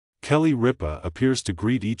Kelly Ripa appears to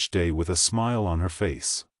greet each day with a smile on her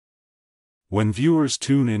face. When viewers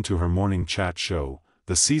tune into her morning chat show,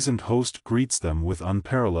 the seasoned host greets them with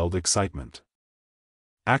unparalleled excitement.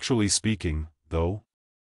 Actually speaking, though,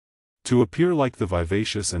 to appear like the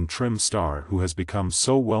vivacious and trim star who has become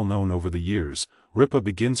so well known over the years, Ripa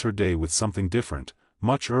begins her day with something different,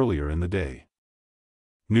 much earlier in the day.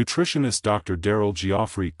 Nutritionist Dr. Daryl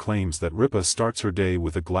Gioffre claims that Ripa starts her day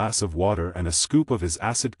with a glass of water and a scoop of his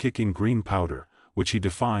acid-kicking green powder, which he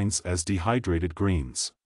defines as dehydrated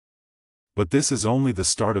greens. But this is only the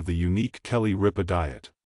start of the unique Kelly Ripa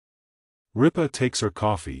diet. Ripa takes her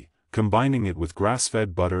coffee, combining it with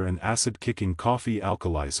grass-fed butter and acid-kicking coffee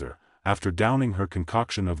alkalizer, after downing her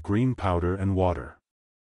concoction of green powder and water.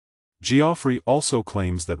 Gioffre also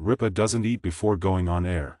claims that Ripa doesn't eat before going on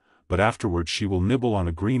air, but afterward she will nibble on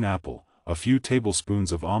a green apple, a few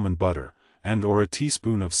tablespoons of almond butter, and/or a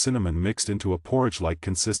teaspoon of cinnamon mixed into a porridge-like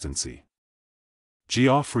consistency.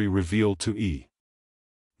 Gioffre revealed to E!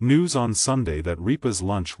 News on Sunday that Ripa's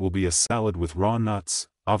lunch will be a salad with raw nuts,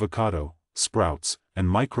 avocado, sprouts, and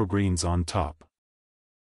microgreens on top.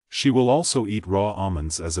 She will also eat raw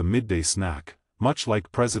almonds as a midday snack, much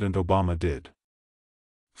like President Obama did.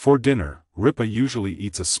 For dinner, Ripa usually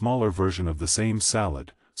eats a smaller version of the same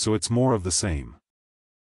salad, so it's more of the same.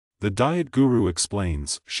 The diet guru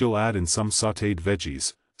explains she'll add in some sautéed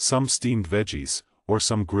veggies, some steamed veggies, or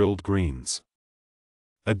some grilled greens.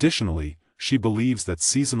 Additionally, she believes that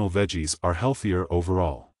seasonal veggies are healthier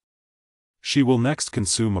overall. She will next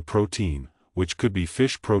consume a protein, which could be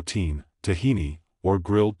fish protein, tahini, or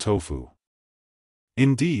grilled tofu.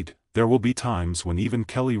 Indeed, there will be times when even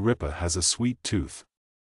Kelly Ripa has a sweet tooth.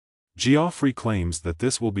 Gioffre claims that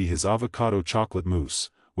this will be his avocado chocolate mousse,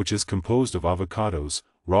 which is composed of avocados,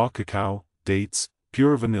 raw cacao, dates,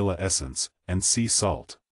 pure vanilla essence, and sea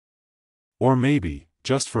salt. Or maybe,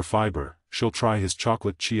 just for fiber, she'll try his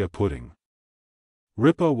chocolate chia pudding.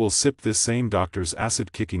 Ripa will sip this same doctor's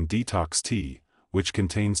acid-kicking detox tea, which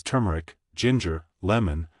contains turmeric, ginger,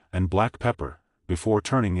 lemon, and black pepper, before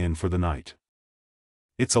turning in for the night.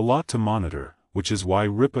 It's a lot to monitor, which is why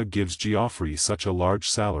Ripa gives Gioffre such a large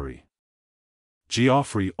salary.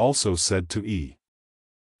 Gioffre also said to E!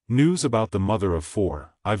 News about the mother of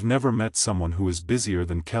 4, I've never met someone who is busier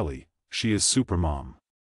than Kelly, she is supermom.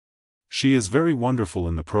 She is very wonderful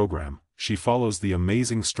in the program, she follows the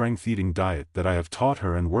amazing strength-eating diet that I have taught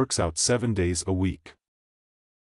her and works out 7 days a week.